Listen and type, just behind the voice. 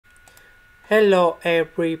Hello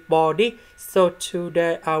everybody. So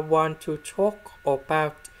today I want to talk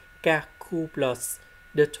about calculus.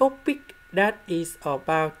 The topic that is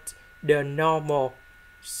about the normal.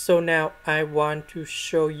 So now I want to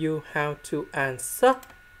show you how to answer.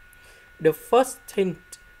 The first thing,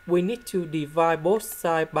 we need to divide both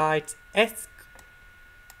sides by x.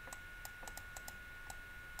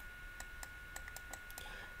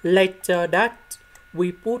 Later that,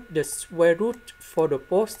 we put the square root for the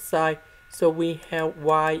both sides. So we have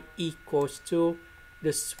y equals to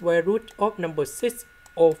the square root of number 6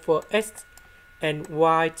 over x, and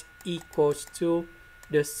y equals to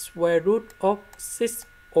the square root of 6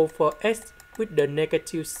 over x with the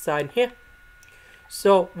negative sign here.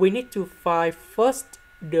 So we need to find first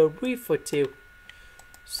the derivative.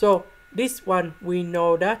 So this one we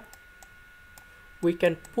know that we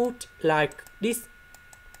can put like this.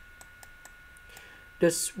 The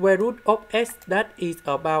square root of x, that is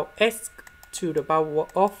about x to the power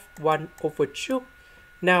of 1 over 2.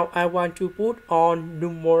 Now I want to put on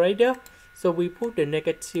numerator, so we put the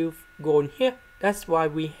negative going here. That's why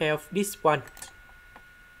we have this one.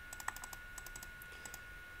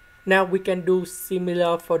 Now we can do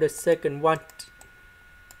similar for the second one.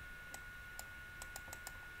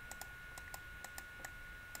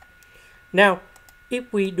 Now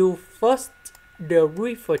if we do first the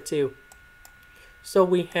derivative, so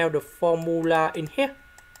we have the formula in here.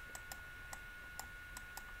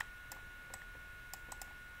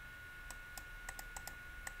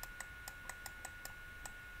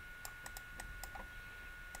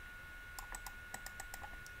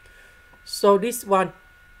 So this one,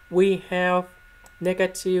 we have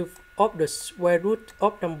negative of the square root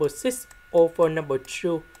of number 6 over number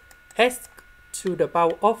 2, x to the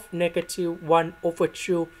power of negative 1 over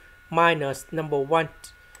 2 minus number 1.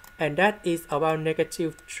 And that is about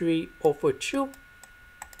negative 3 over 2.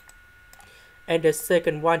 And the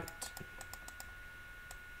second one,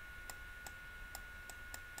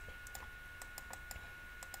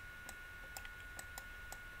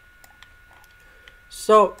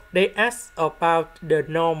 so they ask about the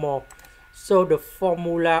normal. So the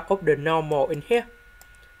formula of the normal in here,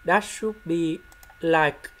 that should be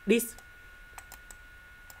like this.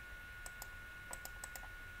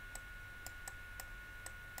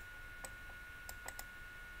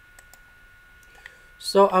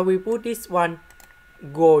 So I will put this one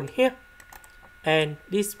go here, and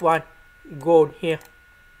this one go here.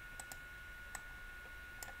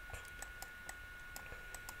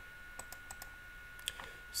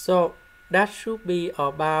 So that should be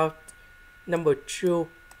about number 2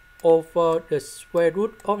 over the square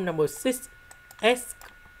root of number 6, x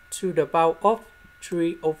to the power of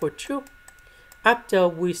 3 over 2. After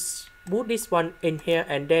we put this one in here,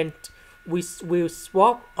 and then we will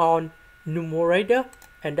swap on numerator,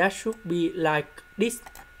 and that should be like this.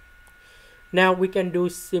 Now we can do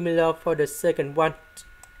similar for the second one.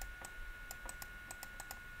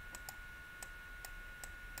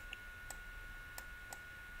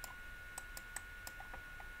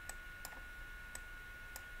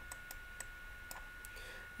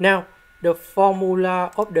 Now the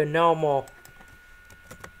formula of the normal.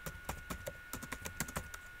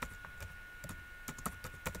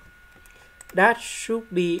 That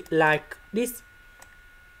should be like this.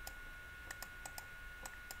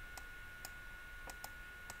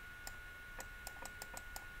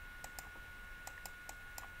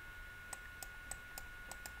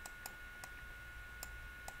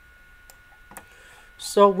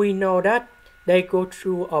 So we know that they go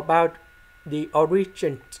through about the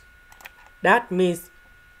origin. That means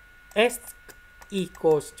x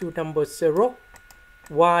equals to number 0,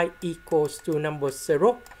 y equals to number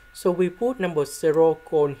 0. So we put number 0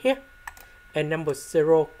 going here, and number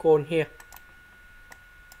 0 going here.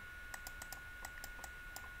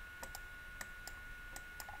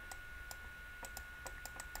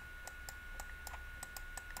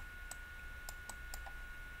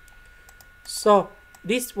 So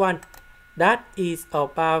this one, that is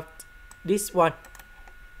about this one.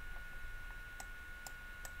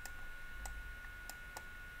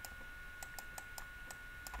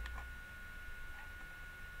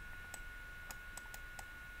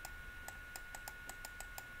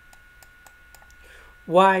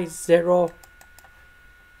 y0,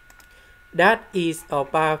 that is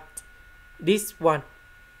about this one.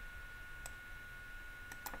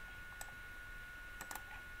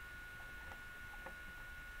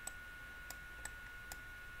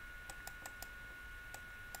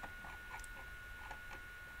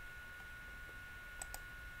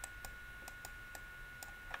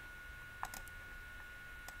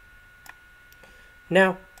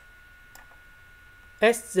 Now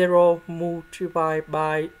S0 multiplied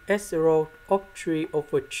by S0 of 3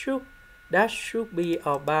 over 2. That should be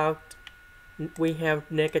about, we have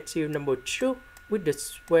negative number 2 with the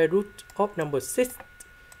square root of number 6.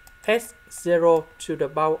 S0 to the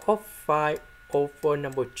power of 5 over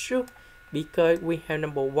number 2, because we have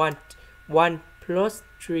number 1. 1 plus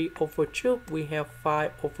 3 over 2, we have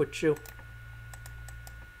 5 over 2.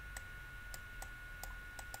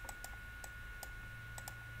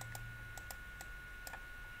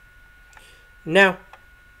 Now,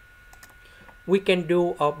 we can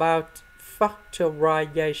do about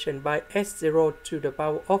factorization by S0 to the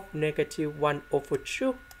power of negative 1 over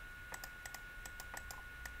 2.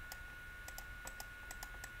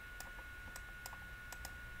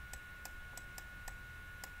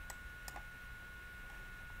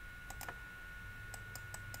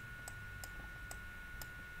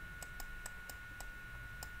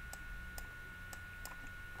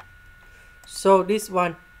 So this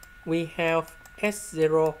one, we have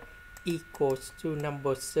S0 equals to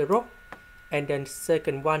number 0. And then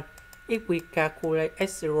second one, if we calculate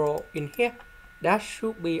S0 in here, that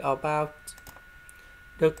should be about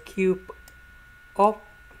the cube of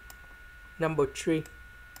number 3.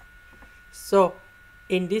 So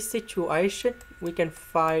in this situation, we can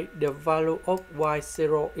find the value of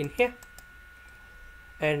y0 in here.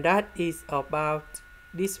 And that is about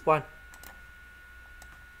this one.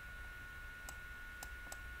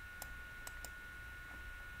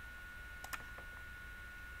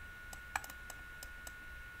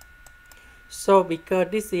 So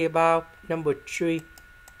because this is about number 3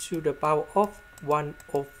 to the power of 1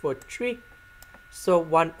 over 3. So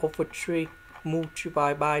 1 over 3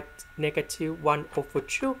 multiplied by negative 1 over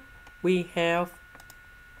 2. We have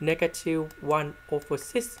negative 1 over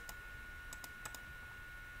 6.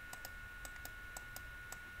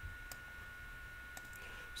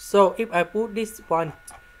 So if I put this one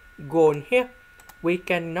gone here, we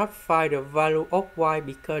cannot find the value of y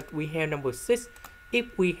because we have number 6.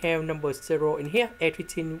 If we have number 0 in here,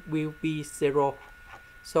 everything will be 0.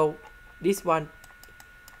 So this one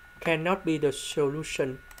cannot be the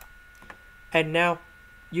solution. And now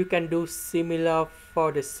you can do similar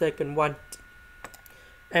for the second one.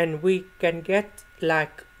 And we can get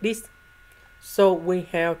like this. So we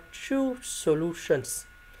have 2 solutions.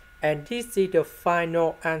 And this is the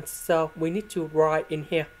final answer we need to write in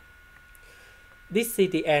here. This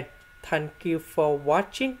is the end. Thank you for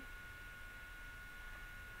watching.